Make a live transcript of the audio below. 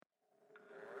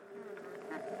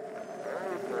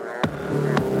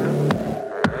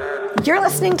You're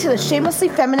listening to the Shamelessly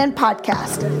Feminine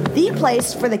podcast, the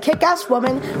place for the kick-ass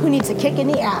woman who needs a kick in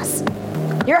the ass.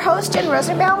 Your host, Jen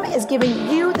Rosenbaum, is giving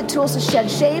you the tools to shed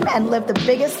shame and live the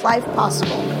biggest life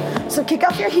possible. So kick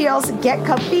off your heels, get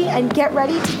comfy, and get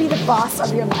ready to be the boss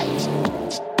of your life.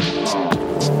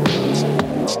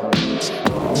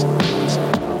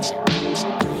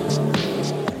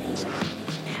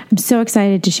 I'm so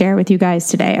excited to share with you guys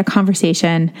today a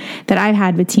conversation that I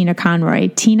had with Tina Conroy.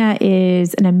 Tina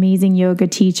is an amazing yoga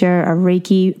teacher, a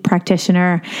Reiki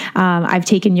practitioner. I've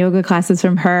taken yoga classes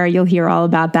from her. You'll hear all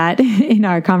about that in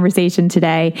our conversation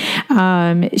today.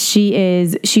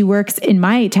 She works in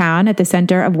my town at the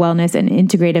Center of Wellness and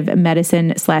Integrative Medicine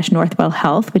 / Northwell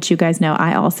Health, which you guys know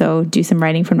I also do some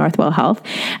writing for Northwell Health.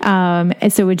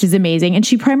 Which is amazing. And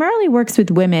she primarily works with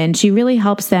women. She really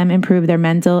helps them improve their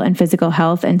mental and physical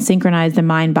health and synchronize the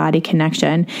mind-body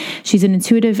connection. She's an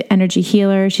intuitive energy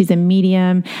healer. She's a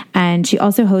medium, and she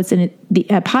also hosts a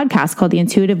podcast called the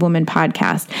Intuitive Woman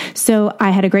Podcast. So I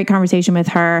had a great conversation with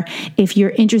her. If you're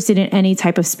interested in any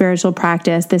type of spiritual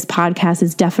practice, this podcast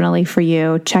is definitely for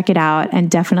you. Check it out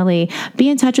and definitely be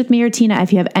in touch with me or Tina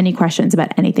if you have any questions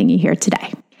about anything you hear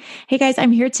today. Hey guys,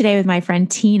 I'm here today with my friend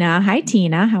Tina. Hi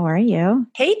Tina, how are you?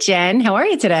 Hey Jen, how are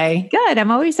you today? Good.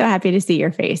 I'm always so happy to see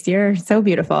your face. You're so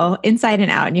beautiful inside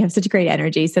and out, and you have such great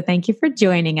energy. So thank you for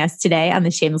joining us today on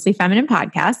the Shamelessly Feminine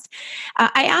podcast.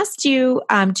 I asked you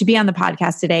to be on the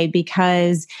podcast today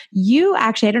because you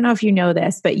actually, I don't know if you know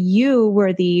this, but you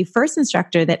were the first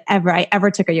instructor that I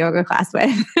ever took a yoga class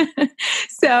with.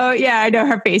 So yeah, I know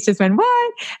her face just went,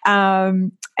 what?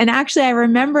 And actually, I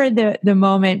remember the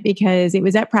moment because it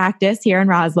was at practice here in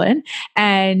Roslyn,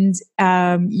 and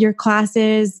your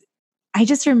classes, I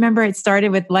just remember it started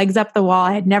with legs up the wall.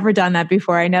 I had never done that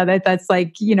before. I know that's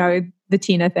like, the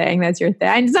Tina thing. That's your thing.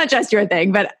 And it's not just your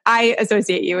thing, but I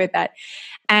associate you with that.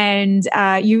 And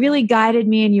you really guided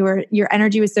me, and your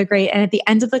energy was so great. And at the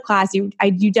end of the class, you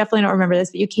definitely don't remember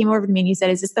this, but you came over to me and you said,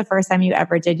 "Is this the first time you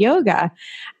ever did yoga?"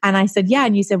 And I said, "Yeah."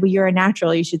 And you said, "Well, you're a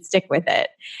natural. You should stick with it."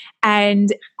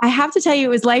 And I have to tell you, it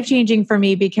was life-changing for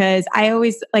me because I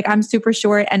always, I'm super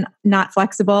short and not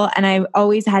flexible. And I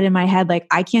always had in my head,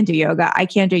 I can't do yoga. I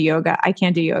can't do yoga. I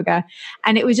can't do yoga.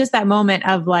 And it was just that moment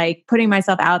of putting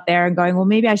myself out there and going, well,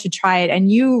 maybe I should try it.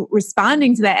 And you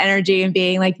responding to that energy and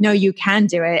being like, no, you can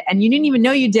do it. And you didn't even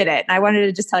know you did it. And I wanted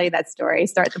to just tell you that story,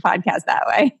 start the podcast that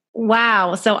way.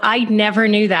 Wow. So I never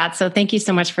knew that. So thank you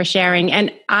so much for sharing.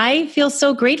 And I feel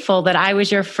so grateful that I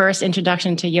was your first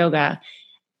introduction to yoga.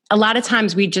 A lot of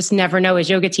times we just never know as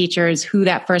yoga teachers who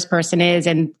that first person is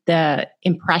and the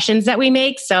impressions that we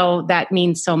make. So that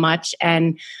means so much.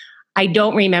 And I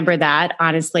don't remember that,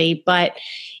 honestly, but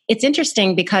it's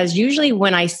interesting because usually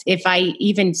if I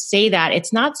even say that,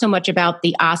 it's not so much about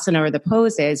the asana or the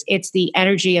poses, it's the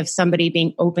energy of somebody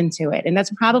being open to it. And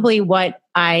that's probably what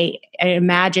I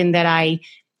imagine that I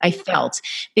felt,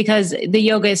 because the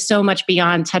yoga is so much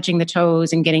beyond touching the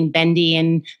toes and getting bendy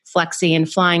and flexy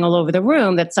and flying all over the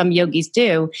room that some yogis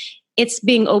do. It's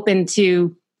being open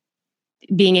to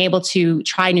being able to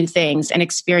try new things and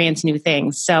experience new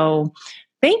things. So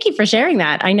thank you for sharing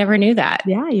that. I never knew that.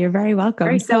 Yeah, you're very welcome.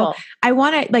 Very cool. So I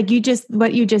want to,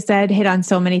 what you just said hit on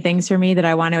so many things for me that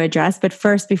I want to address. But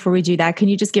first, before we do that, can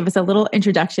you just give us a little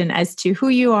introduction as to who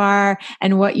you are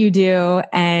and what you do?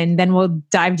 And then we'll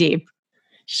dive deep.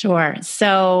 Sure.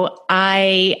 So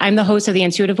I'm the host of the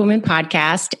Intuitive Woman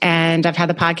podcast, and I've had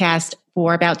the podcast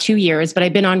for about 2 years, but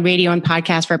I've been on radio and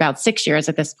podcast for about 6 years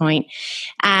at this point.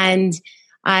 And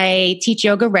I teach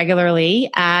yoga regularly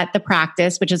at the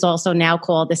practice, which is also now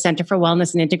called the Center for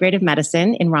Wellness and Integrative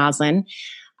Medicine in Roslyn.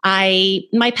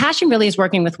 My passion really is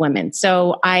working with women.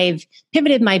 So I've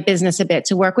pivoted my business a bit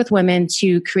to work with women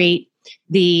to create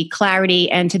the clarity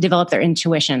and to develop their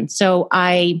intuition. So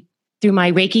through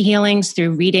my Reiki healings, through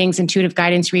readings, intuitive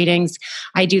guidance readings,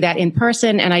 I do that in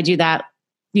person, and I do that,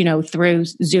 through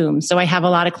Zoom. So I have a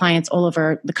lot of clients all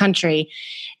over the country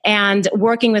and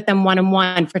working with them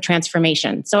one-on-one for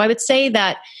transformation. So I would say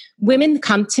that the women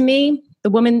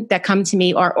that come to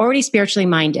me are already spiritually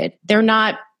minded. They're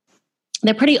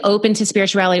pretty open to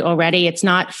spirituality already. It's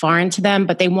not foreign to them,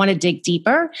 but they want to dig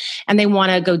deeper and they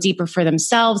want to go deeper for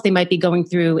themselves. They might be going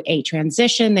through a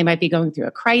transition. They might be going through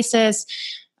a crisis.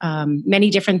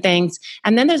 Many different things.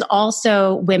 And then there's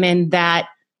also women that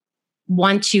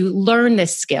want to learn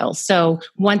this skill. So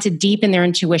want to deepen their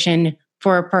intuition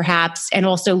for perhaps, and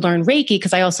also learn Reiki,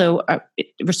 because I also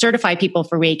certify people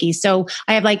for Reiki. So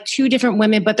I have two different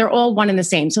women, but they're all one and the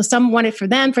same. So some want it for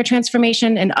them for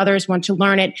transformation, and others want to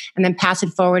learn it and then pass it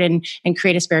forward and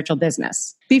create a spiritual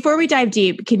business. Before we dive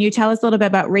deep, can you tell us a little bit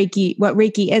about Reiki, what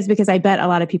Reiki is? Because I bet a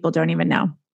lot of people don't even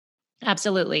know.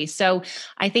 Absolutely. So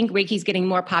I think Reiki is getting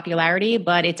more popularity,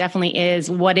 but it definitely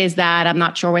is. What is that? I'm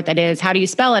not sure what that is. How do you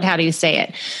spell it? How do you say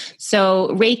it? So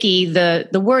Reiki,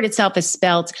 the word itself is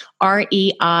spelled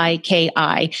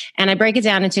R-E-I-K-I. And I break it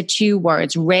down into two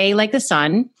words, Rei like the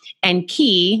sun and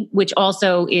Ki, which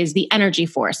also is the energy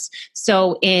force.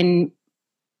 So in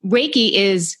Reiki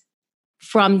is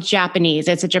from Japanese.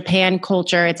 It's a Japan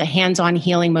culture. It's a hands-on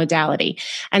healing modality.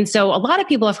 And so a lot of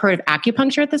people have heard of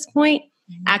acupuncture at this point.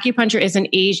 Acupuncture is an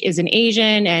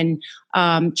Asian and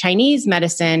Chinese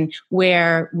medicine,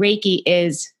 where Reiki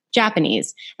is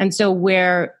Japanese. And so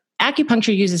where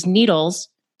acupuncture uses needles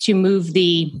to move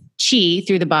the chi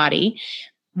through the body,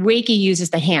 Reiki uses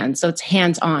the hands. So it's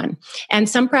hands-on. And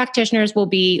some practitioners will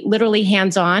be literally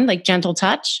hands-on, like gentle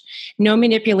touch, no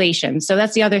manipulation. So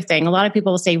that's the other thing. A lot of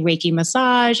people will say Reiki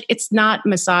massage. It's not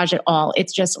massage at all.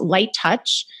 It's just light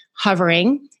touch,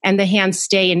 hovering, and the hands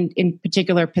stay in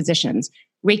particular positions.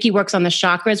 Reiki works on the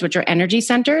chakras, which are energy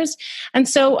centers. And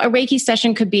so a Reiki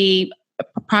session could be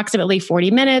approximately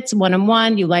 40 minutes,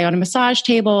 one-on-one. You lay on a massage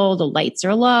table, the lights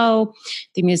are low,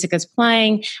 the music is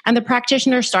playing, and the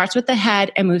practitioner starts with the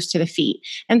head and moves to the feet.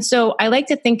 And so I like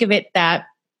to think of it that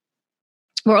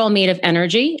we're all made of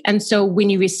energy. And so when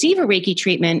you receive a Reiki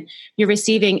treatment, you're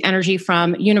receiving energy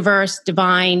from universe,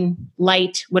 divine,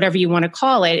 light, whatever you want to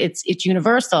call it. It's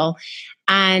universal.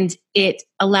 And it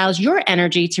allows your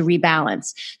energy to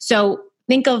rebalance. So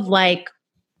think of like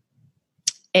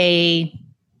a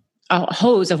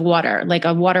hose of water, like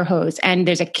a water hose, and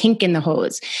there's a kink in the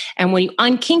hose. And when you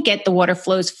unkink it, the water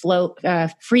flows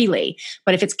freely.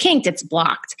 But if it's kinked, it's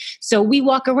blocked. So we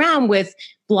walk around with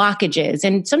blockages,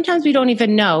 and sometimes we don't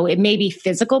even know. It may be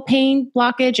physical pain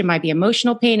blockage. It might be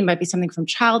emotional pain. It might be something from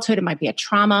childhood. It might be a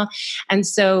trauma. And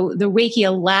so the Reiki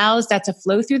allows that to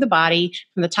flow through the body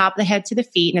from the top of the head to the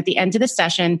feet. And at the end of the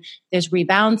session, there's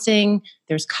rebalancing,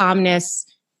 there's calmness,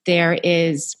 there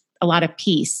is a lot of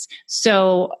peace.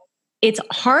 So it's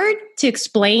hard to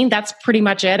explain. That's pretty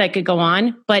much it. I could go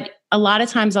on, but a lot of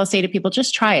times I'll say to people,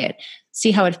 just try it,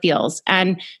 see how it feels.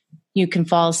 And you can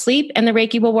fall asleep and the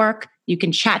Reiki will work. You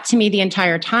can chat to me the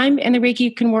entire time and the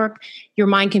Reiki can work. Your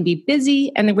mind can be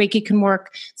busy and the Reiki can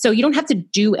work. So you don't have to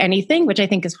do anything, which I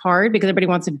think is hard because everybody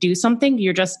wants to do something.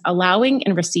 You're just allowing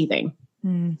and receiving.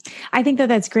 I think that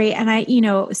that's great.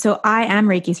 And so I am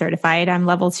Reiki certified. I'm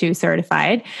level 2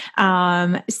 certified.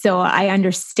 So I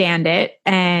understand it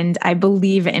and I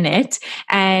believe in it.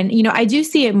 And, I do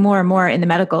see it more and more in the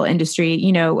medical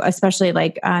industry, especially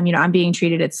like, I'm being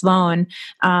treated at Sloan,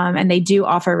 and they do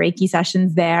offer Reiki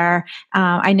sessions there.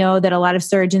 I know that a lot of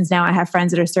surgeons now, I have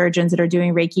friends that are surgeons that are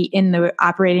doing Reiki in the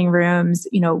operating rooms,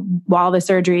 while the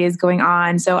surgery is going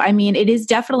on. So, it is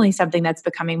definitely something that's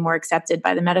becoming more accepted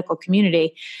by the medical community.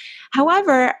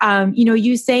 However,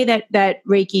 you say that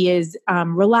Reiki is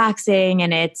relaxing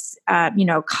and it's,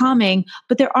 calming,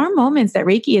 but there are moments that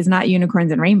Reiki is not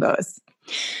unicorns and rainbows.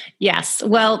 Yes,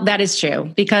 well, that is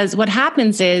true because what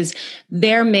happens is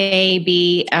there may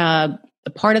be a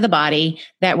part of the body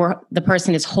that where the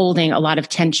person is holding a lot of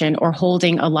tension or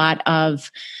holding a lot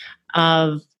of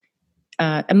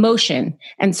emotion.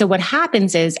 And so what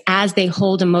happens is as they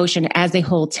hold emotion, as they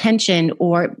hold tension,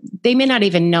 or they may not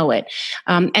even know it.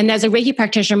 And as a Reiki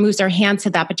practitioner moves their hands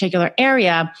to that particular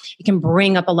area, it can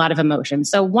bring up a lot of emotion.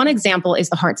 So one example is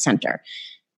the heart center.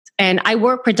 And I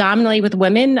work predominantly with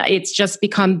women. It's just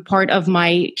become part of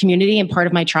my community and part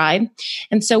of my tribe.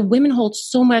 And so women hold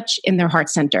so much in their heart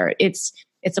center. It's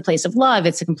a place of love.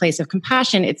 It's a place of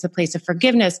compassion. It's a place of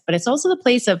forgiveness, but it's also the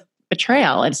place of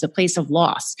betrayal. It's a place of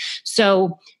loss.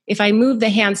 So if I move the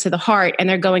hands to the heart and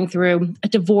they're going through a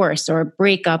divorce or a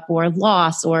breakup or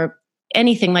loss or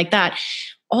anything like that,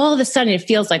 all of a sudden it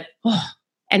feels like, oh,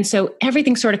 and so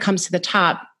everything sort of comes to the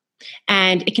top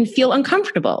and it can feel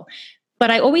uncomfortable.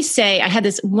 But I always say, I had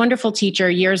this wonderful teacher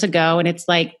years ago, and it's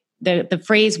like the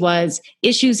phrase was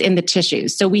issues in the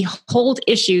tissues. So we hold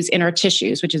issues in our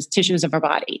tissues, which is tissues of our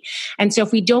body. And so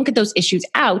if we don't get those issues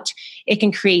out, it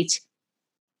can create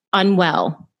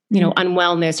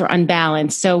unwellness or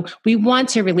unbalance. So we want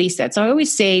to release that. So I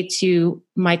always say to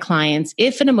my clients,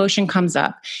 if an emotion comes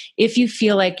up, if you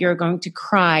feel like you're going to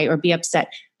cry or be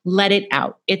upset, let it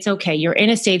out. It's okay. You're in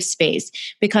a safe space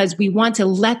because we want to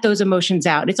let those emotions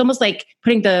out. It's almost like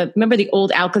remember the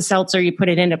old Alka-Seltzer, you put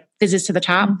it in, it fizzes to the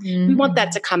top. Mm-hmm. We want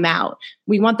that to come out.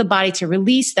 We want the body to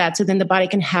release that so then the body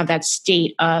can have that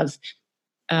state of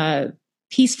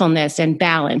peacefulness and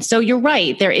balance. So you're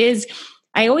right.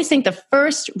 I always think the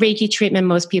first Reiki treatment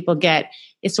most people get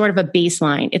is sort of a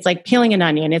baseline. It's like peeling an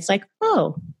onion. It's like,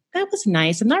 oh, that was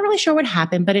nice. I'm not really sure what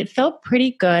happened, but it felt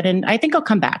pretty good. And I think I'll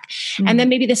come back. Mm-hmm. And then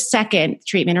maybe the second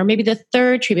treatment or maybe the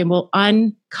third treatment will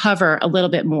cover a little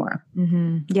bit more.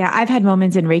 Mm-hmm. Yeah. I've had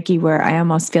moments in Reiki where I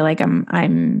almost feel like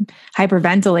I'm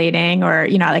hyperventilating, or,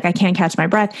 like I can't catch my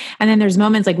breath. And then there's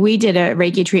moments like we did a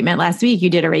Reiki treatment last week. You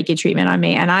did a Reiki treatment on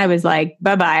me and I was like,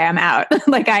 bye-bye, I'm out.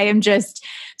 Like I am just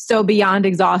so beyond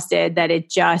exhausted that it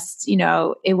just,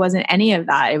 it wasn't any of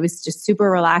that. It was just super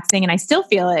relaxing. And I still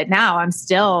feel it now. I'm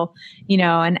still,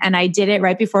 and I did it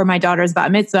right before my daughter's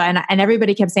bat mitzvah. And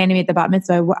everybody kept saying to me at the bat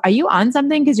mitzvah, are you on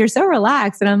something? Because you're so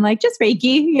relaxed. And I'm like, just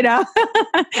Reiki,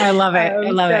 I love it.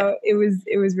 I love it.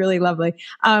 It was really lovely.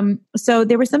 So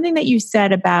there was something that you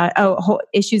said about,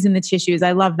 issues in the tissues.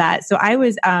 I love that. So I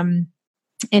was,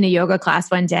 in a yoga class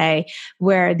one day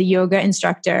where the yoga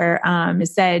instructor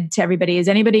said to everybody, is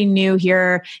anybody new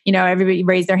here? Everybody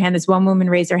raised their hand. This one woman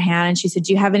raised her hand and she said,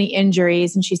 do you have any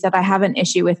injuries? And she said, I have an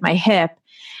issue with my hip.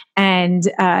 And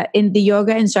the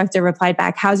yoga instructor replied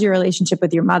back, how's your relationship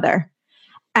with your mother?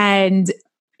 And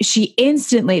she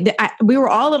instantly, we were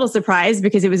all a little surprised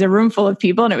because it was a room full of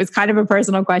people and it was kind of a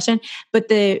personal question. But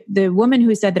the woman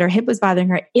who said that her hip was bothering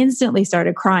her instantly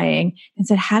started crying and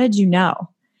said, how did you know?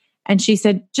 And she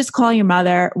said, just call your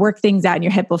mother, work things out and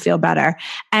your hip will feel better.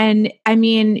 And I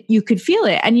mean, you could feel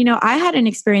it. And, I had an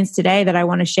experience today that I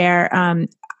want to share.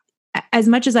 As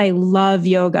much as I love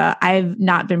yoga, I've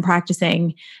not been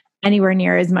practicing anywhere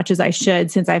near as much as I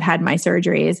should since I've had my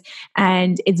surgeries.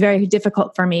 And it's very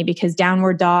difficult for me because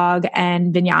downward dog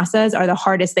and vinyasas are the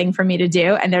hardest thing for me to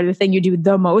do. And they're the thing you do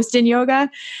the most in yoga.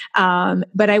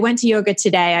 But I went to yoga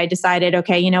today. I decided,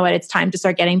 okay, you know what? It's time to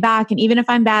start getting back. And even if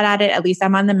I'm bad at it, at least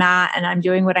I'm on the mat and I'm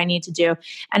doing what I need to do.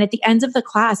 And at the end of the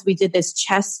class, we did this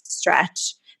chest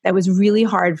stretch that was really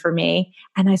hard for me.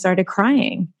 And I started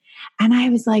crying. And I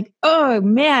was like, oh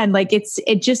man, like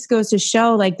it just goes to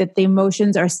show like that the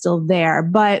emotions are still there.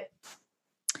 But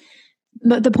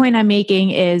the point I'm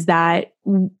making is that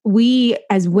we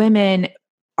as women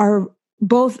are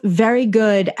both very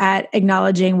good at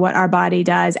acknowledging what our body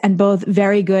does and both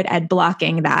very good at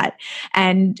blocking that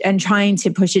and trying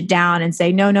to push it down and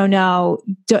say, no,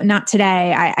 not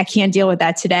today. I can't deal with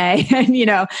that today.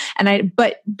 And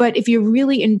but if you're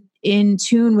really in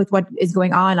tune with what is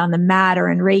going on the mat or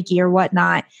in Reiki or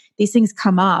whatnot, these things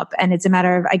come up. And it's a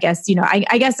matter of, I guess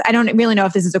I don't really know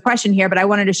if this is a question here, but I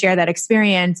wanted to share that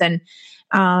experience and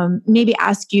maybe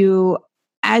ask you,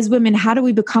 as women, how do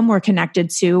we become more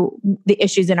connected to the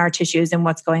issues in our tissues and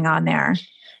what's going on there?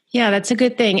 Yeah, that's a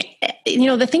good thing.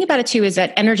 The thing about it too is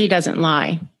that energy doesn't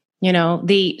lie.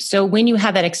 So when you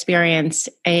have that experience,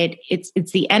 it's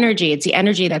the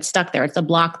energy that's stuck there. It's the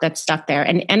block that's stuck there,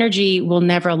 and energy will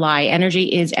never lie.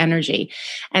 Energy is energy.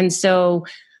 And so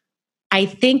I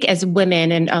think as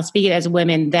women, and I'll speak as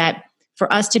women, that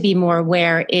for us to be more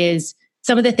aware is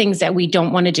some of the things that we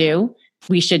don't want to do,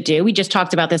 we should do. We just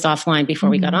talked about this offline before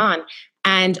we got on.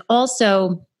 And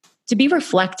also to be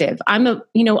reflective. And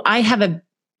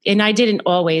I didn't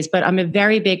always, but I'm a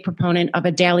very big proponent of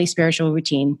a daily spiritual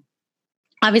routine.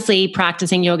 Obviously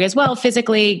practicing yoga as well,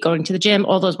 physically, going to the gym,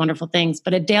 all those wonderful things,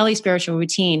 but a daily spiritual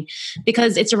routine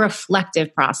because it's a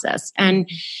reflective process. And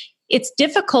it's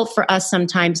difficult for us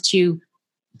sometimes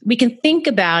we can think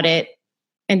about it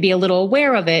and be a little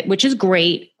aware of it, which is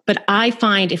great. But I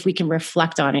find if we can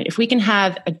reflect on it, if we can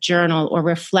have a journal or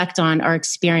reflect on our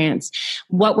experience,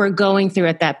 what we're going through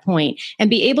at that point, and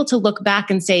be able to look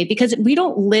back and say, because we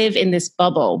don't live in this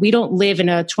bubble, we don't live in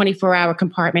a 24-hour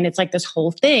compartment. It's like this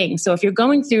whole thing. So if you're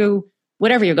going through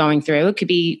whatever you're going through, it could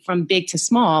be from big to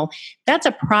small, that's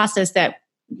a process that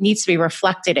needs to be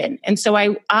reflected in. And so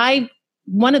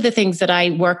one of the things that I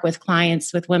work with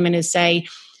clients, with women, is say,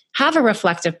 have a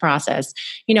reflective process.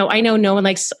 I know no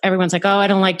one everyone's like, oh, I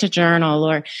don't like to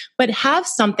journal, but have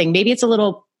something. Maybe it's a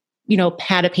little,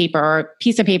 pad of paper or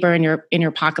piece of paper in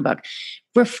your pocketbook.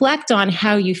 Reflect on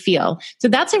how you feel. So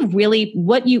that's a really,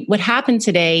 what happened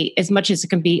today, as much as it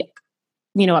can be,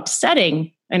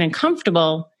 upsetting and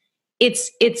uncomfortable,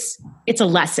 it's a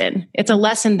lesson. It's a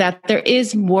lesson that there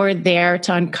is more there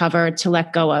to uncover, to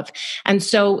let go of. And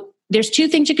so there's two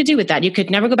things you could do with that. You could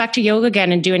never go back to yoga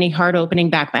again and do any hard opening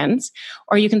back bends,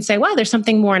 or you can say, wow, there's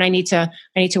something more and I need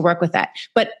to work with that.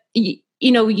 But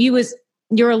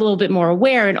you're a little bit more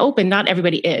aware and open. Not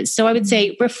everybody is. So I would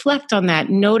say reflect on that.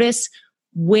 Notice,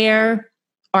 where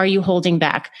are you holding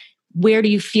back? Where do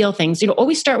you feel things?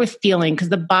 Always start with feeling, because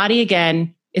the body,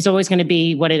 again, is always going to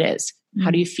be what it is. Mm-hmm.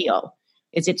 How do you feel?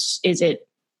 Is it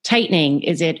tightening?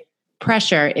 Is it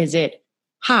pressure? Is it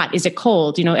hot? Is it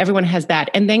cold? Everyone has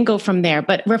that. And then go from there.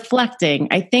 But reflecting,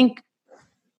 I think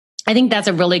that's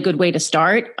a really good way to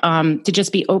start, to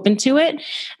just be open to it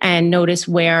and notice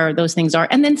where those things are.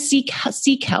 And then seek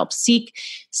help, seek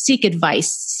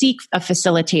advice, seek a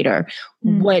facilitator.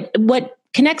 Mm.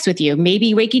 connects with you.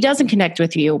 Maybe Reiki doesn't connect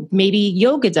with you. Maybe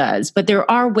yoga does, but there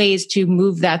are ways to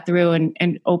move that through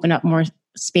and open up more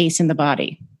space in the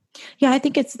body. Yeah, I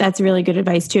think that's really good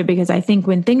advice too, because I think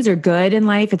when things are good in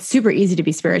life, it's super easy to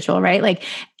be spiritual, right? Like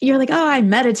you're like, oh, I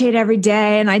meditate every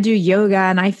day and I do yoga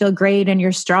and I feel great and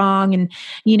you're strong. And,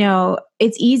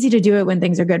 it's easy to do it when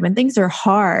things are good. When things are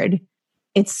hard,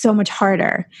 it's so much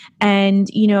harder. And,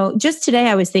 just today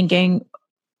I was thinking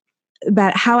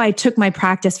about how I took my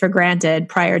practice for granted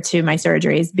prior to my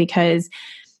surgeries, because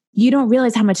you don't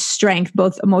realize how much strength,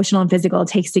 both emotional and physical, it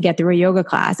takes to get through a yoga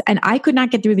class. And I could not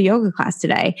get through the yoga class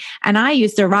today. And I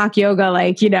used to rock yoga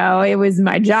like, it was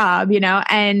my job,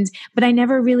 but I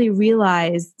never really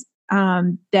realized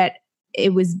that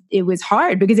it was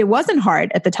hard, because it wasn't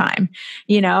hard at the time,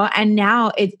 and now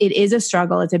it is a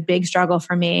struggle. It's a big struggle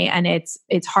for me. And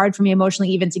it's hard for me emotionally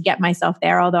even to get myself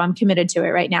there, although I'm committed to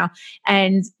it right now.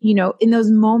 And, in those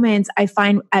moments, I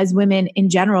find as women in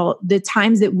general, the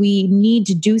times that we need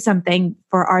to do something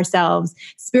for ourselves,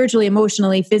 spiritually,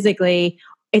 emotionally, physically,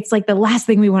 it's like the last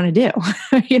thing we want to do.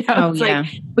 Like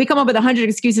we come up with 100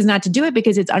 excuses not to do it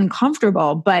because it's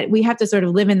uncomfortable, but we have to sort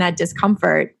of live in that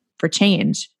discomfort for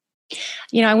change.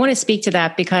 I want to speak to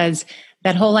that, because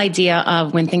that whole idea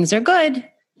of when things are good,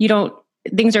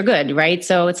 things are good, right?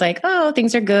 So it's like, oh,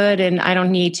 things are good and I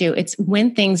don't need to. It's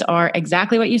when things are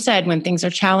exactly what you said, when things are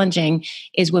challenging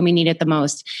is when we need it the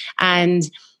most. And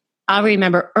I'll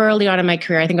remember early on in my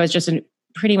career, I think I was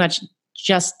pretty much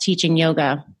just teaching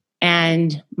yoga.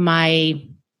 And my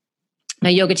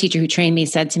yoga teacher who trained me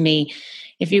said to me,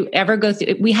 if you ever go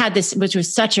through, we had this, which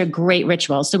was such a great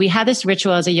ritual. So we had this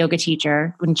ritual as a yoga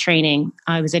teacher when training.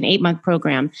 It was an 8-month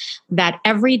program that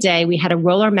every day we had to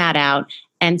roll our mat out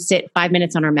and sit 5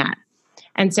 minutes on our mat.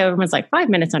 And so everyone's like, 5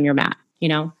 minutes on your mat,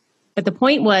 But the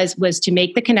point was to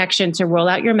make the connection to roll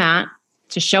out your mat,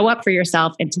 to show up for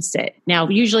yourself and to sit. Now,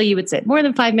 usually you would sit more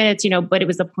than 5 minutes, but it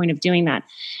was the point of doing that.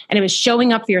 And it was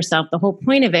showing up for yourself. The whole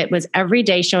point of it was every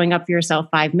day showing up for yourself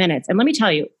 5 minutes. And let me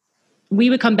tell you, we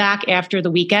would come back after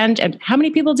the weekend and how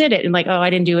many people did it? And like, oh, I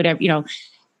didn't do it,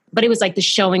 but it was like the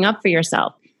showing up for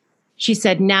yourself. She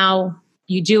said, now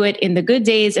you do it in the good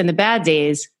days and the bad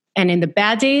days. And in the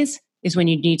bad days is when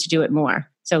you need to do it more.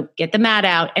 So get the mat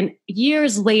out. And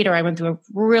years later, I went through a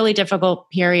really difficult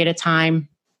period of time.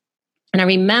 And I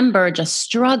remember just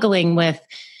struggling with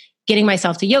getting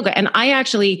myself to yoga. And I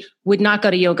actually would not go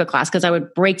to yoga class because I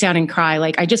would break down and cry.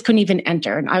 Like I just couldn't even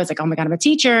enter. And I was like, oh my God, I'm a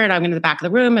teacher and I'm in the back of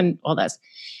the room and all this.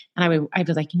 And I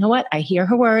was like, you know what? I hear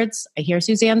her words. I hear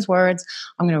Suzanne's words.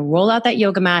 I'm going to roll out that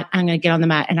yoga mat. I'm going to get on the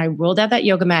mat. And I rolled out that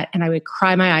yoga mat and I would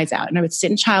cry my eyes out. And I would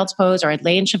sit in child's pose, or I'd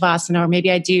lay in Shavasana, or maybe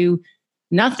I'd do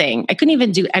nothing. I couldn't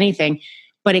even do anything.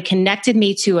 But it connected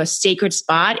me to a sacred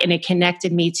spot and it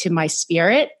connected me to my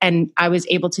spirit. And I was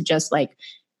able to just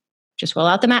roll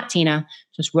out the mat, Tina,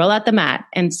 just roll out the mat.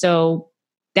 And so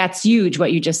that's huge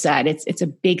what you just said. It's a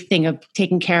big thing of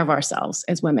taking care of ourselves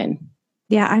as women.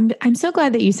 Yeah, I'm so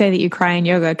glad that you say that you cry in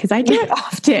yoga, because I do it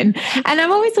often. And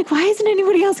I'm always like, why isn't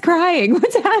anybody else crying?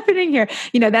 What's happening here?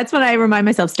 That's when I remind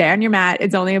myself, stay on your mat.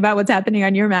 It's only about what's happening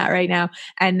on your mat right now.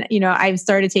 And, I've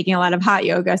started taking a lot of hot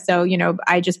yoga. So,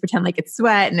 I just pretend like it's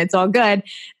sweat and it's all good.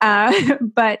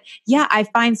 But yeah, I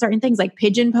find certain things like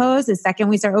pigeon pose, the second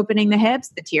we start opening the hips,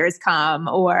 the tears come,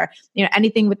 or,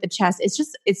 anything with the chest. It's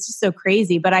just so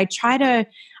crazy. But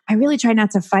I really try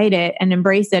not to fight it and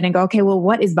embrace it and go, okay, well,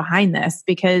 what is behind this?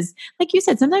 Because like you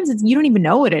said, sometimes you don't even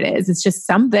know what it is. It's just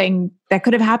something that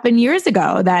could have happened years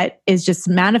ago that is just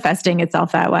manifesting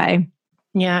itself that way.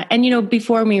 Yeah. And,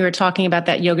 before we were talking about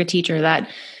that yoga teacher that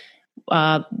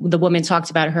the woman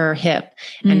talked about her hip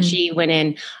and she went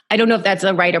in. I don't know if that's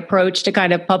the right approach to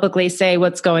kind of publicly say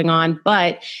what's going on,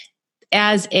 but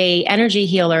as a energy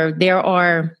healer, there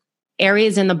are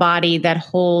areas in the body that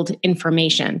hold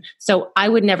information. So I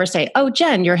would never say, oh,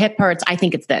 Jen, your hip hurts. I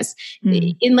think it's this.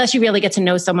 Unless you really get to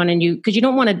know someone because you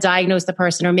don't want to diagnose the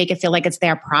person or make it feel like it's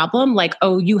their problem. Like,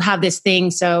 oh, you have this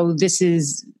thing. So this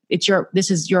is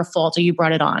your fault or you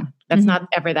brought it on. That's not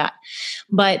ever that.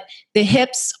 But the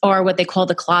hips are what they call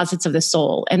the closets of the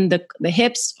soul. And the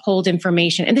hips hold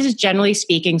information. And this is generally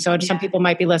speaking. So some people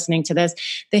might be listening to this.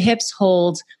 The hips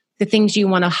hold the things you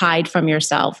want to hide from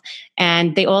yourself.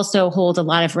 And they also hold a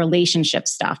lot of relationship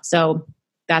stuff. So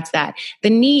that's that. The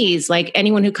knees, like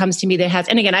anyone who comes to me that has,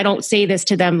 and again, I don't say this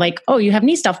to them like, oh, you have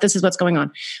knee stuff. This is what's going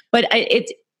on. But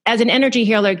it's, as an energy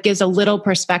healer, it gives a little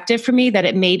perspective for me that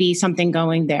it may be something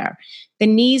going there. The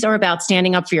knees are about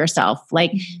standing up for yourself,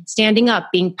 like standing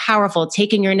up, being powerful,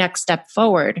 taking your next step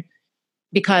forward.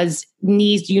 Because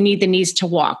you need the knees to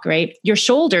walk, right? Your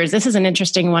shoulders, this is an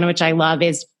interesting one, which I love,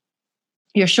 is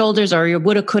your shoulders are your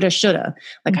woulda, coulda, shoulda.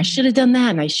 Like I should have done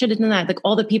that and I should have done that. Like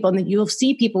all the people, and then you'll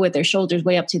see people with their shoulders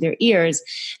way up to their ears.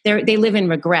 They live in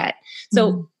regret.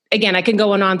 So again, I can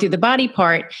go on through the body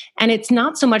part, and it's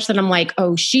not so much that I'm like,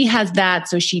 oh, she has that,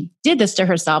 so she did this to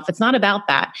herself. It's not about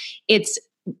that. It's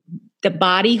the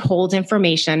body holds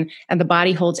information and the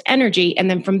body holds energy. And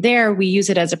then from there, we use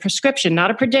it as a prescription,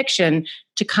 not a prediction,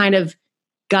 to kind of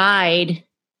guide,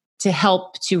 to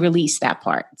help to release that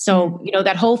part. So,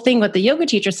 that whole thing what the yoga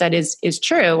teacher said is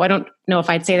true. I don't know if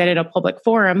I'd say that in a public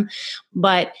forum,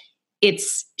 but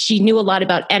she knew a lot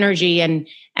about energy, and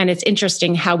it's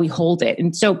interesting how we hold it.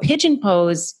 And so pigeon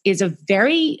pose is a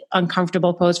very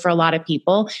uncomfortable pose for a lot of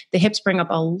people. The hips bring up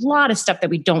a lot of stuff that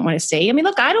we don't want to see. I mean,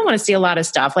 look, I don't want to see a lot of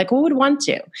stuff. Like, who would want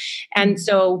to? And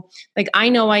so, like, I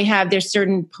know there's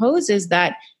certain poses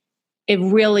that it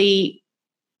really,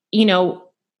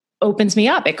 opens me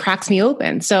up. It cracks me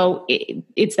open. So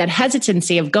it's that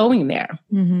hesitancy of going there.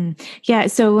 Mm-hmm. Yeah.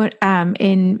 So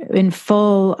in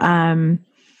full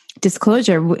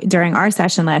disclosure, during our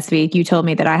session last week, you told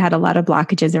me that I had a lot of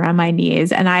blockages around my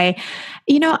knees. And I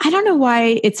don't know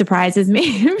why it surprises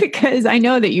me because I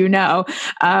know that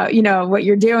what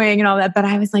you're doing and all that, but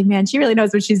I was like, man, she really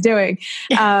knows what she's doing.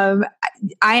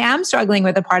 I am struggling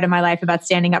with a part of my life about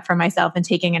standing up for myself and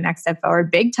taking a next step forward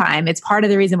big time. It's part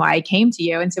of the reason why I came to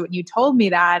you. And so when you told me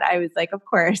that, I was like, of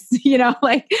course,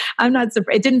 I'm not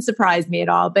surprised. It didn't surprise me at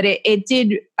all, but it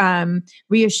did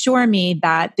reassure me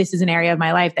that this is an area of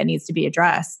my life that needs to be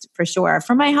addressed for sure,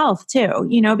 for my health too,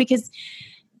 because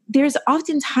there's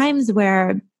often times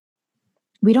where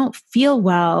we don't feel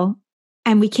well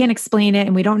and we can't explain it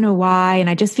and we don't know why. And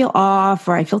I just feel off,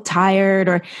 or I feel tired,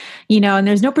 or, and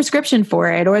there's no prescription for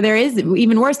it. Or there is,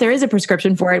 even worse, there is a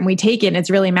prescription for it and we take it and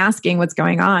it's really masking what's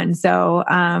going on. So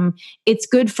it's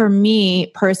good for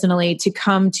me personally to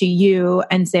come to you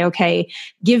and say, okay,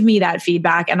 give me that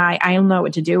feedback and I'll know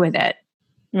what to do with it.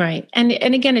 Right. And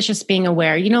again, it's just being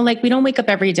aware, like we don't wake up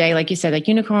every day, like you said, like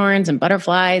unicorns and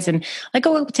butterflies, and like,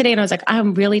 oh, today. And I was like,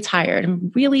 I'm really tired.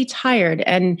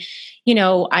 And,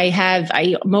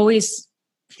 I'm always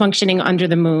functioning under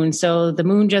the moon. So the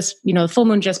moon just, the full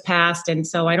moon just passed. And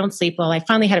so I don't sleep well. I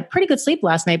finally had a pretty good sleep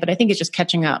last night, but I think it's just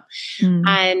catching up.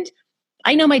 And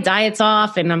I know my diet's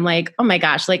off and I'm like, oh my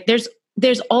gosh, like there's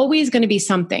always going to be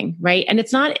something, right? And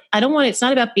it's not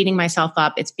about beating myself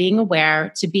up. It's being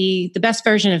aware to be the best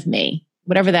version of me,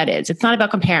 whatever that is. It's not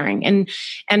about comparing.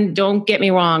 And don't get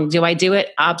me wrong. Do I do it?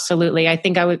 Absolutely. I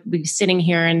think I would be sitting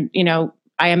here and,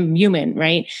 I am human,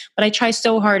 right? But I try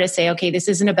so hard to say, okay, this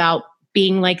isn't about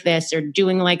being like this or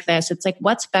doing like this. It's like,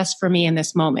 what's best for me in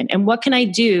this moment? And what can I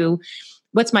do?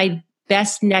 What's my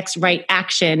best next right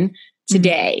action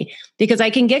today? Because I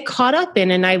can get caught up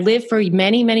in, and I lived for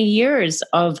many, many years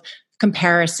of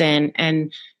comparison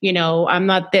and, I'm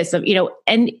not this, and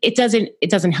it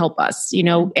doesn't help us,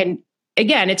 and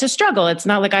again, it's a struggle. It's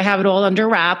not like I have it all under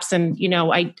wraps and,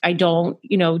 I don't,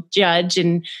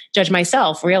 judge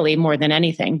myself really more than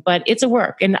anything, but it's a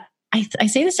work. And I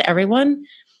say this to everyone.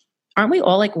 Aren't we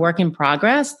all like work in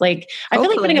progress? Like I feel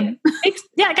like putting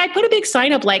I put a big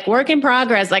sign up, like work in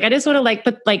progress. Like I just want to like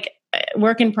put like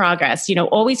work in progress,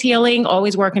 always healing,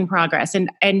 always work in progress.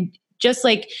 And just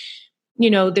like,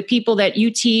 the people that you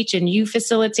teach and you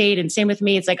facilitate, and same with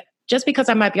me, it's like, just because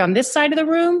I might be on this side of the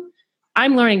room,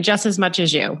 I'm learning just as much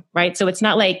as you, right? So it's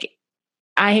not like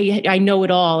I know it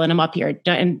all and I'm up here.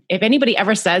 And if anybody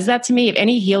ever says that to me, if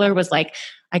any healer was like,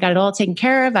 I got it all taken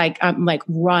care of, I'm like,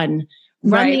 run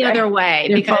the other way.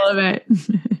 You're full of it.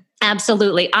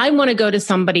 Absolutely. I want to go to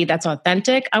somebody that's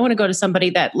authentic. I want to go to somebody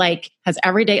that like has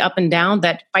every day up and down,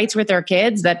 that fights with their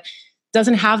kids, that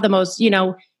doesn't have the most,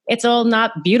 it's all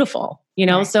not beautiful,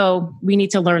 right. So we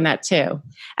need to learn that too.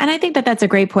 And I think that that's a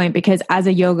great point, because as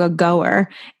a yoga goer,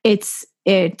 it's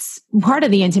part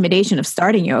of the intimidation of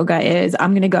starting yoga is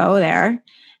I'm going to go there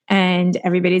and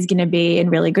everybody's going to be in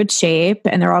really good shape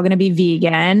and they're all going to be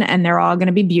vegan and they're all going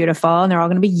to be beautiful and they're all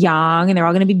going to be young and they're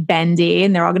all going to be bendy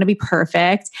and they're all going to be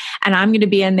perfect. And I'm going to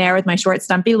be in there with my short,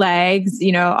 stumpy legs,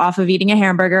 off of eating a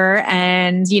hamburger.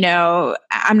 And,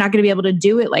 I'm not going to be able to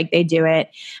do it like they do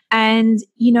it. And,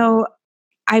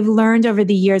 I've learned over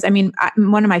the years,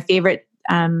 one of my favorite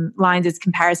lines is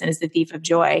comparison is the thief of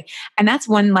joy. And that's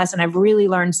one lesson I've really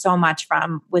learned so much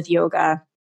from with yoga,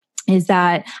 is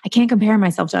that I can't compare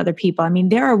myself to other people.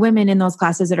 There are women in those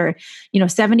classes that are,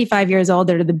 75 years old,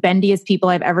 that are the bendiest people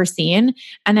I've ever seen.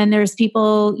 And then there's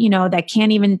people, that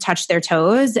can't even touch their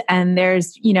toes. And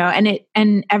there's,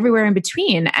 and everywhere in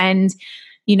between. And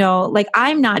like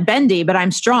I'm not bendy, but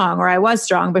I'm strong, or I was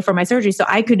strong before my surgery. So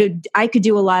I could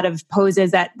do a lot of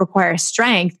poses that require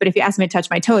strength. But if you ask me to touch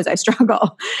my toes, I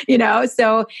struggle,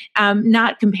 So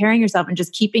not comparing yourself and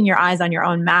just keeping your eyes on your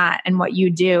own mat and what you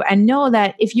do. And know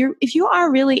that if you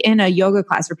are really in a yoga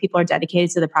class where people are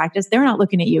dedicated to the practice, they're not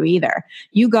looking at you either.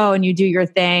 You go and you do your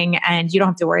thing and you don't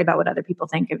have to worry about what other people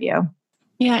think of you.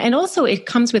 Yeah. And also it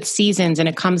comes with seasons and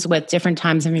it comes with different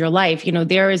times in your life.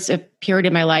 There is a period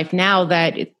in my life now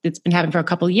that it's been happening for a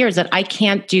couple of years that I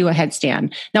can't do a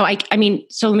headstand. Now,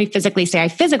 so let me physically say I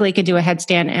physically could do a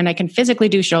headstand and I can physically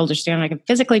do shoulder stand. And I can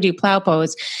physically do plow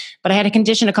pose, but I had a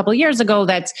condition a couple of years ago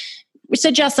that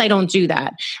suggests I don't do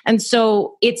that. And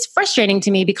so it's frustrating to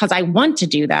me because I want to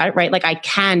do that, right? Like I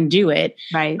can do it.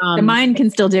 Right. The mind can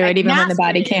still do it even when the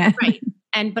body can't. Right.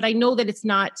 But I know that it's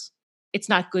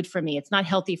not good for me. It's not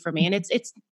healthy for me. And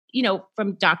it's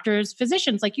from doctors,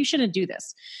 physicians, like you shouldn't do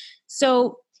this.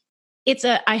 So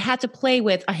I had to play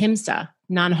with ahimsa,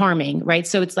 non-harming, right?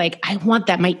 So it's like, I want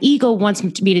that. My ego wants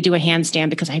me to do a handstand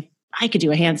because I could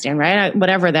do a handstand, right?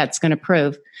 Whatever that's going to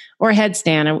prove, or a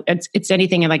headstand. It's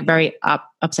anything like very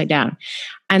upside down.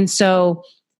 And so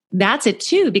that's it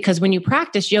too, because when you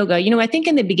practice yoga, I think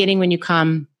in the beginning when you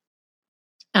come,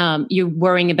 you're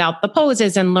worrying about the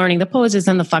poses and learning the poses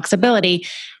and the flexibility.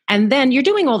 And then you're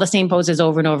doing all the same poses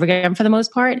over and over again for the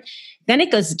most part. Then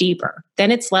it goes deeper. Then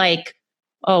it's like,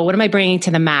 oh, what am I bringing to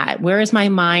the mat? Where is my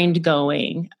mind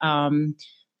going?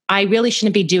 I really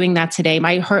shouldn't be doing that today.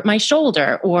 I hurt my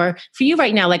shoulder. Or for you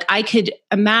right now, like I could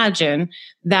imagine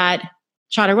that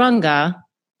chaturanga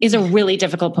is a really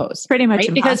difficult pose. Pretty much right?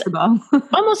 impossible. Because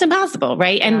almost impossible,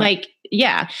 right?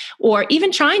 Yeah. And or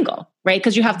even triangle, right?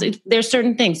 Because you have to, there's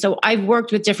certain things. So I've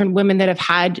worked with different women that have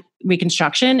had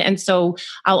reconstruction. And so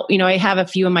I have a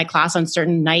few in my class on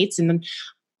certain nights, and then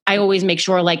I always make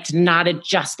sure to not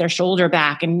adjust their shoulder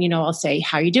back. And, I'll say,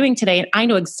 how are you doing today? And I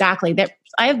know exactly that.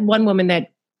 I have one woman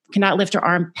that cannot lift her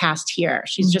arm past here.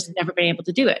 She's just never been able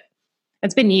to do it.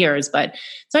 It's been years, but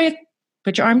so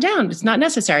put your arm down. It's not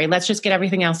necessary. Let's just get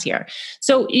everything else here.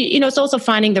 So, it's also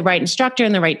finding the right instructor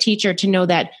and the right teacher to know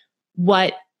that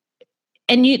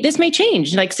this may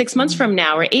change 6 months from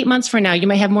now or 8 months from now, you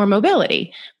might have more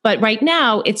mobility, but right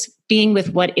now it's being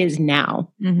with what is now.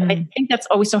 Mm-hmm. And I think that's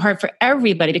always so hard for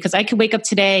everybody, because I could wake up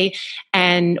today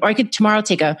or I could tomorrow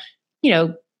take a,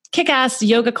 kick-ass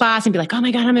yoga class and be like, oh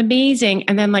my God, I'm amazing.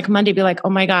 And then Monday be like, oh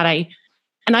my God, I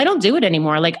don't do it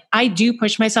anymore. I do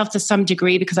push myself to some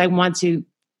degree because I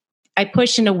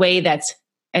push in a way that's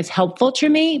as helpful to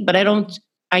me, but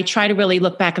I try to really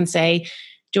look back and say,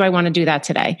 do I want to do that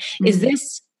today? Mm-hmm. Is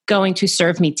this going to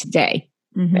serve me today?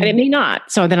 Mm-hmm. And it may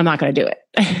not. So then I'm not going to do it.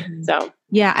 Mm-hmm. So.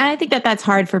 Yeah. And I think that that's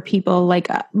hard for people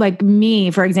like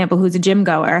me, for example, who's a gym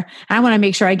goer. I want to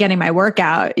make sure I'm getting my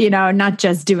workout, not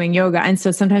just doing yoga. And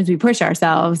so sometimes we push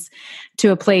ourselves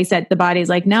to a place that the body's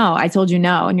like, no, I told you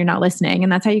no, and you're not listening. And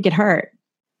that's how you get hurt.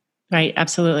 Right.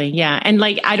 Absolutely. Yeah. And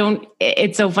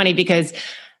it's so funny because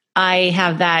I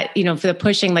have that, for the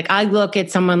pushing, I look at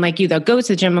someone like you that goes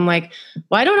to the gym. I'm like,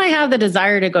 why don't I have the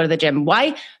desire to go to the gym?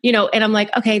 Why, and I'm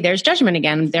like, okay, there's judgment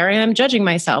again. There I am judging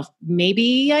myself.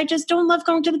 Maybe I just don't love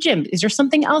going to the gym. Is there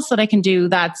something else that I can do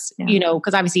that's,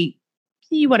 because obviously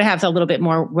you want to have a little bit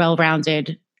more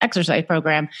well-rounded exercise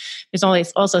program.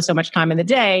 There's also so much time in the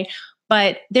day,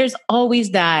 but there's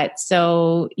always that.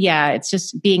 So yeah, it's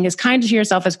just being as kind to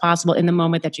yourself as possible in the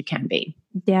moment that you can be.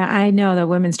 Yeah, I know that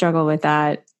women struggle with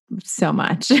that so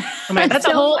much. That's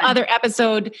a whole other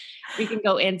episode we can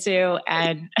go into,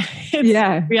 and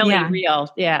it's really real.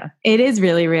 Yeah. It is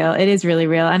really real. It is really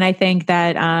real. And I think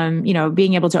that,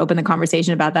 being able to open the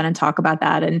conversation about that and talk about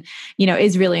that and,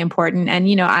 is really important. And,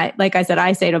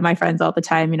 I say to my friends all the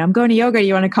time, I'm going to yoga.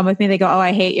 You want to come with me? They go, oh,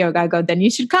 I hate yoga. I go, then you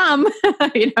should come.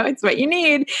 It's what you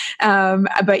need.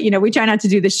 But we try not to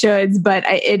do the shoulds, but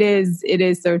it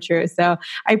is so true. So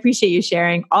I appreciate you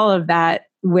sharing all of that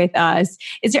with us.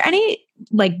 Is there any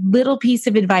little piece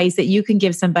of advice that you can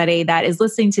give somebody that is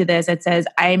listening to this that says,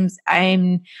 I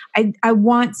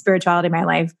want spirituality in my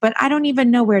life, but I don't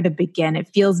even know where to begin. It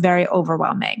feels very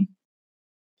overwhelming.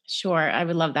 Sure. I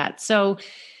would love that. So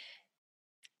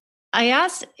I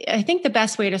think the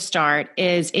best way to start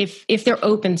is if they're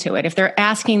open to it, if they're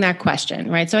asking that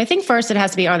question, right? So I think first it has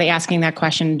to be, are they asking that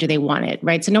question? Do they want it?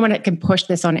 Right? So no one can push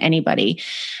this on anybody.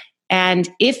 And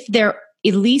if they're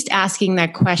at least asking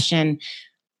that question,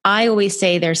 I always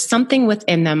say there's something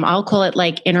within them. I'll call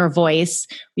it inner voice.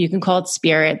 You can call it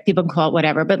spirit. People can call it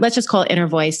whatever, but let's just call it inner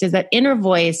voice. There's that inner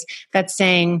voice that's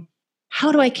saying,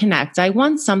 how do I connect? I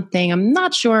want something. I'm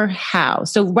not sure how.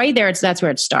 So right there, that's where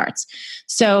it starts.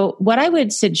 So what I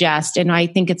would suggest, and I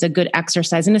think it's a good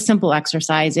exercise and a simple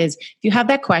exercise, is if you have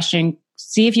that question,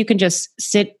 see if you can just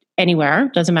sit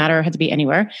anywhere. Doesn't matter. It has to be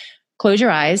anywhere. Close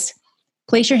your eyes.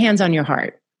 Place your hands on your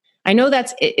heart. I know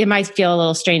it might feel a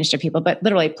little strange to people, but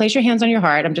literally place your hands on your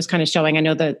heart. I'm just kind of showing. I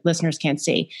know the listeners can't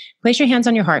see. Place your hands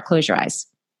on your heart. Close your eyes.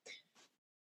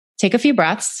 Take a few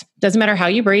breaths. Doesn't matter how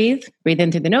you breathe. Breathe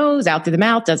in through the nose, out through the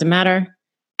mouth. Doesn't matter.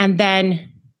 And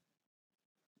then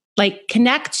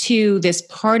connect to this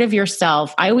part of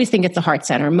yourself. I always think it's the heart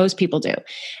center. Most people do.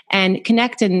 And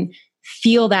connect and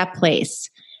feel that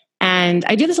place. And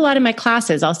I do this a lot in my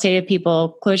classes. I'll say to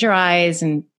people, close your eyes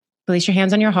and place your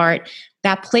hands on your heart.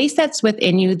 That place that's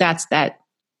within you, that's that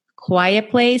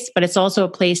quiet place, but it's also a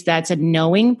place that's a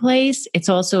knowing place. It's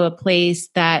also a place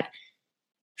that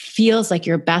feels like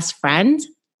your best friend.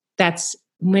 That's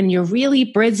when you're really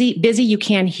busy, you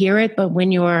can't hear it, but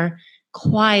when you're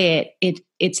quiet,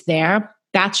 it's there.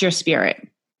 That's your spirit.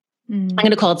 Mm-hmm. I'm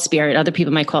going to call it spirit. Other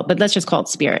people might call it, but let's just call it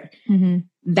spirit. Mm-hmm.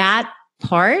 That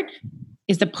part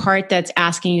is the part that's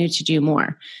asking you to do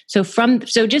more. So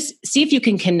just see if you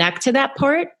can connect to that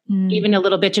part, even a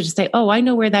little bit, to just say, oh, I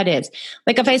know where that is.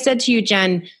 Like if I said to you,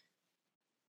 Jen,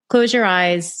 close your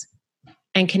eyes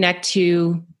and connect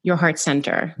to your heart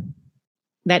center,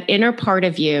 that inner part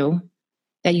of you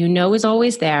that you know is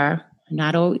always there,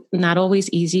 not always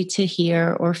easy to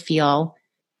hear or feel.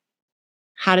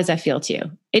 How does that feel to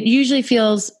you? It usually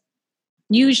feels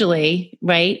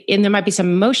right? And there might be some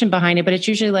emotion behind it, but it's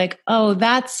usually like, oh,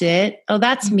 that's it. Oh,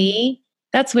 that's me.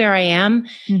 That's where I am.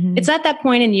 Mm-hmm. It's at that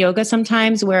point in yoga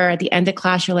sometimes where at the end of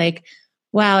class, you're like,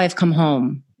 wow, I've come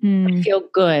home. I feel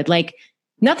good. Like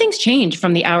nothing's changed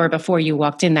from the hour before you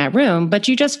walked in that room, but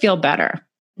you just feel better.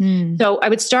 So I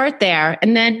would start there.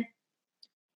 And then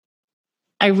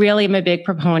I really am a big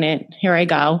proponent, here I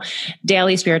go,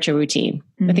 daily spiritual routine.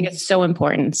 I think it's so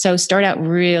important. So start out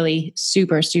really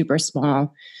super, super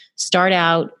small. Start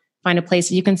out, find a place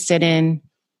that you can sit in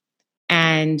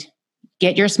and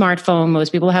get your smartphone.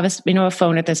 Most people have a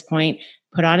phone at this point.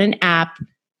 Put on an app,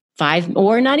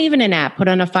 or not even an app, put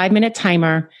on a 5-minute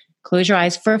timer. Close your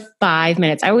eyes for 5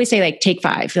 minutes. I always say take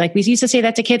 5. Like we used to say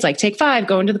that to kids, take 5,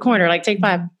 go into the corner, take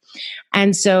 5.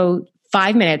 And so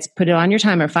 5 minutes, put it on your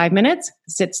timer, 5 minutes,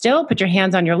 sit still, put your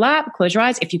hands on your lap, close your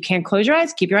eyes. If you can't close your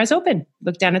eyes, keep your eyes open,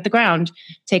 look down at the ground,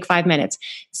 take 5 minutes.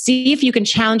 See if you can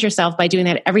challenge yourself by doing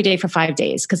that every day for 5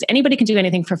 days, because anybody can do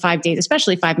anything for 5 days,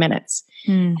 especially 5 minutes.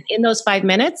 In those 5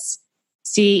 minutes,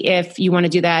 see if you want to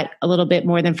do that a little bit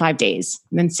more than 5 days,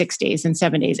 then 6 days, and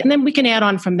 7 days. And then we can add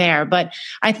on from there. But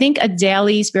I think a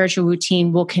daily spiritual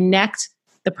routine will connect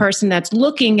the person that's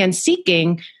looking and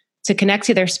seeking to connect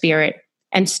to their spirit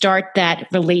and start that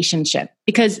relationship,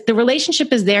 because the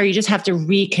relationship is there. You just have to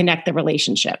reconnect the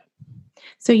relationship.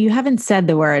 So you haven't said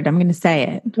the word. I'm going to say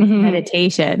it.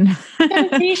 Meditation.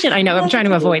 Meditation. I know. I'm trying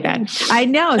to avoid that. I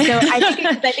know. So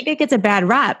I think it gets a bad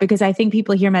rap, because I think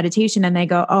people hear meditation and they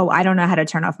go, oh, I don't know how to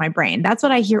turn off my brain. That's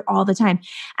what I hear all the time.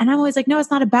 And I'm always like, no,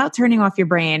 it's not about turning off your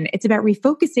brain. It's about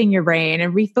refocusing your brain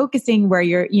and refocusing where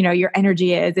your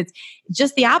energy is. It's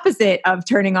just the opposite of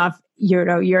turning off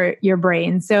your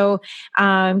brain. So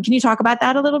can you talk about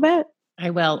that a little bit? I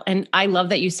will. And I love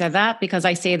that you said that, because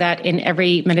I say that in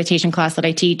every meditation class that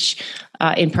I teach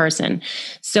in person.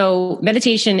 So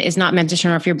meditation is not meant to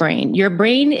turn off your brain. Your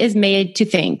brain is made to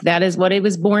think. That is what it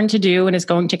was born to do and is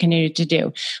going to continue to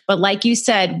do. But like you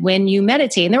said, when you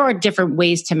meditate, and there are different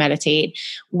ways to meditate,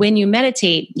 when you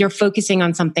meditate, you're focusing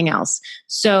on something else.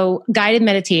 So guided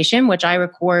meditation, which I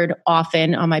record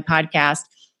often on my podcast,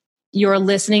 you're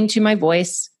listening to my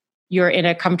voice. You're in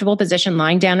a comfortable position,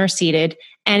 lying down or seated.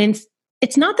 And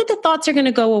it's not that the thoughts are going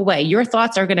to go away. Your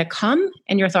thoughts are going to come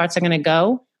and your thoughts are going to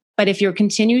go. But if you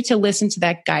continue to listen to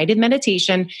that guided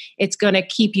meditation, it's going to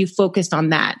keep you focused on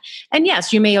that. And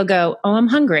yes, you may go, oh, I'm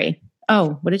hungry.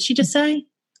 Oh, what did she just say?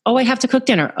 Oh, I have to cook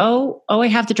dinner. Oh, I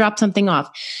have to drop something off.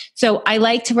 So I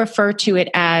like to refer to it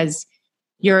as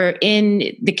you're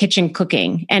in the kitchen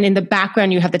cooking, and in the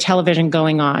background, you have the television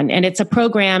going on, and it's a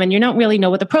program, and you don't really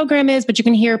know what the program is, but you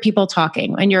can hear people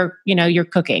talking, and you're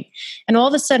cooking. And all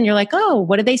of a sudden you're like, oh,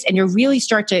 what did they say? And you really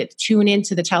start to tune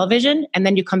into the television, and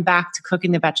then you come back to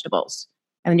cooking the vegetables,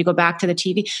 and then you go back to the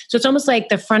TV. So it's almost like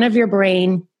the front of your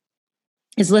brain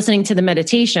is listening to the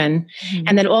meditation.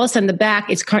 And then all of a sudden the back,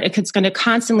 it's going to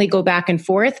constantly go back and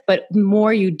forth, but the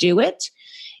more you do it,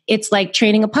 it's like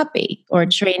training a puppy, or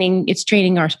training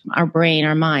our brain,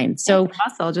 our mind. So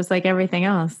muscle, just like everything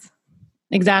else.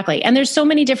 Exactly. And there's so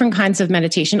many different kinds of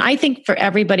meditation. I think for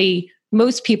everybody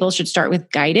most people should start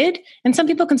with guided, and some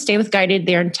people can stay with guided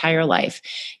their entire life.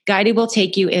 Guided will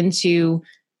take you into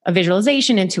a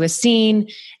visualization, into a scene.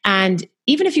 And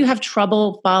even if you have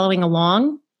trouble following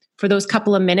along for those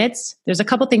couple of minutes, there's a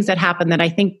couple things that happen that I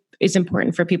think is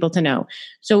important for people to know.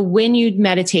 So when you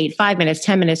meditate 5 minutes,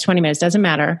 10 minutes, 20 minutes, doesn't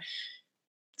matter,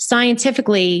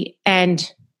 scientifically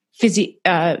and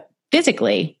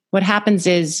physically, what happens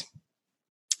is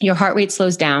your heart rate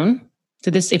slows down. So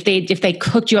this, if they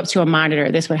hooked you up to a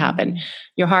monitor, this would happen.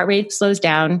 Your heart rate slows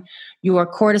down, your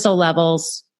cortisol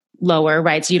levels lower,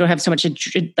 right? So you don't have so much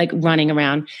like running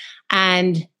around,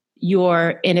 and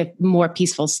you're in a more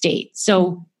peaceful state.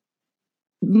 So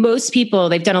most people,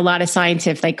 they've done a lot of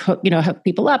scientific, like, hook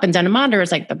people up and done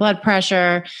monitors, like the blood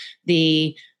pressure,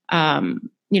 the,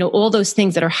 all those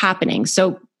things that are happening.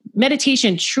 So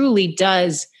meditation truly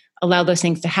does allow those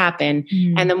things to happen.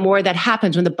 And the more that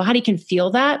happens, when the body can feel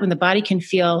that, when the body can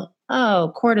feel,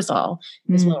 oh, cortisol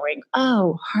is lowering,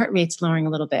 oh, heart rate's lowering a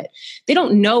little bit. They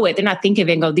don't know it. They're not thinking of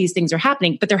it and go, these things are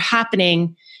happening, but they're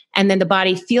happening. And then the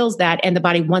body feels that, and the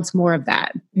body wants more of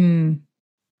that.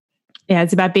 Yeah,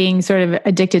 it's about being sort of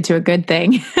addicted to a good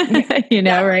thing,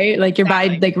 right? Like your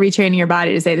body, like retraining your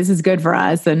body to say, this is good for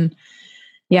us. And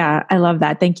yeah, I love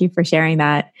that. Thank you for sharing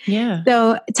that. Yeah.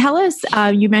 So tell us,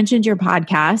 you mentioned your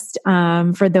podcast.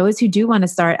 For those who do want to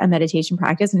start a meditation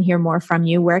practice and hear more from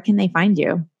you, where can they find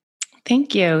you?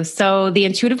 Thank you. So the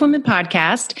Intuitive Woman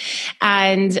podcast,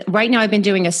 and right now I've been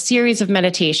doing a series of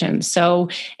meditations. So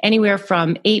anywhere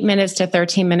from 8 minutes to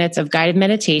 13 minutes of guided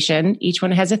meditation. Each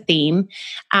one has a theme.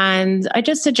 And I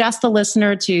just suggest the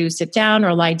listener to sit down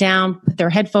or lie down, put their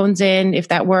headphones in if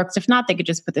that works. If not, they could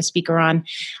just put the speaker on,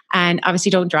 and obviously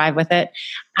don't drive with it.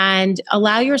 And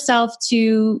allow yourself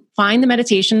to find the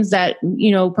meditations that,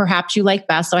 perhaps you like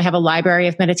best. So I have a library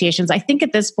of meditations. I think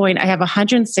at this point I have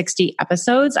 160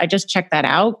 episodes. I just checked that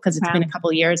out because it's been a couple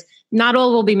of years. Not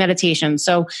all will be meditation.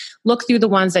 So look through the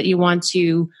ones that you want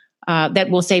to, that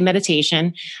will say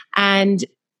meditation, and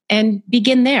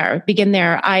begin there.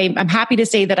 I'm happy to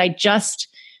say that I just,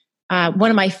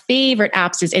 one of my favorite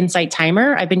apps is Insight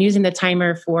Timer. I've been using the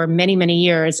timer for many, many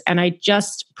years, and I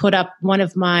just put up one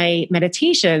of my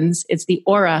meditations. It's the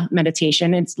Aura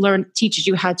meditation. Teaches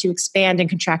you how to expand and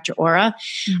contract your aura,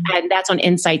 and that's on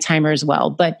Insight Timer as well.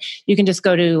 But you can just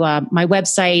go to my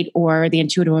website or the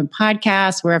Intuitive Woman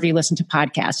podcast, wherever you listen to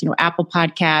podcasts. Apple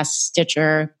Podcasts,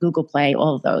 Stitcher, Google Play,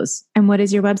 all of those. And what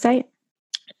is your website?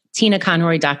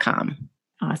 TinaConroy.com.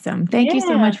 Awesome. Thank you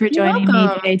so much for joining me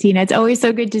today, Tina. It's always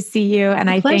so good to see you. And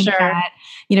I think that,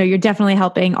 you're definitely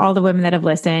helping all the women that have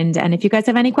listened. And if you guys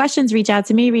have any questions, reach out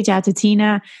to me, reach out to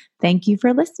Tina. Thank you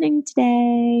for listening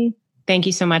today. Thank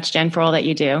you so much, Jen, for all that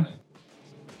you do.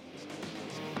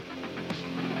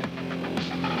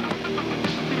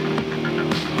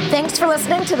 Thanks for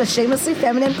listening to the Shamelessly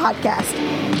Feminine podcast.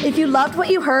 If you loved what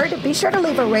you heard, be sure to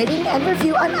leave a rating and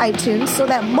review on iTunes so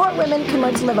that more women can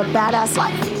learn to live a badass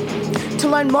life. To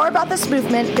learn more about this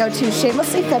movement, go to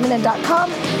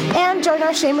shamelesslyfeminine.com and join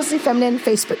our Shamelessly Feminine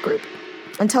Facebook group.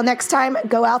 Until next time,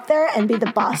 go out there and be the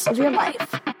boss of your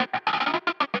life.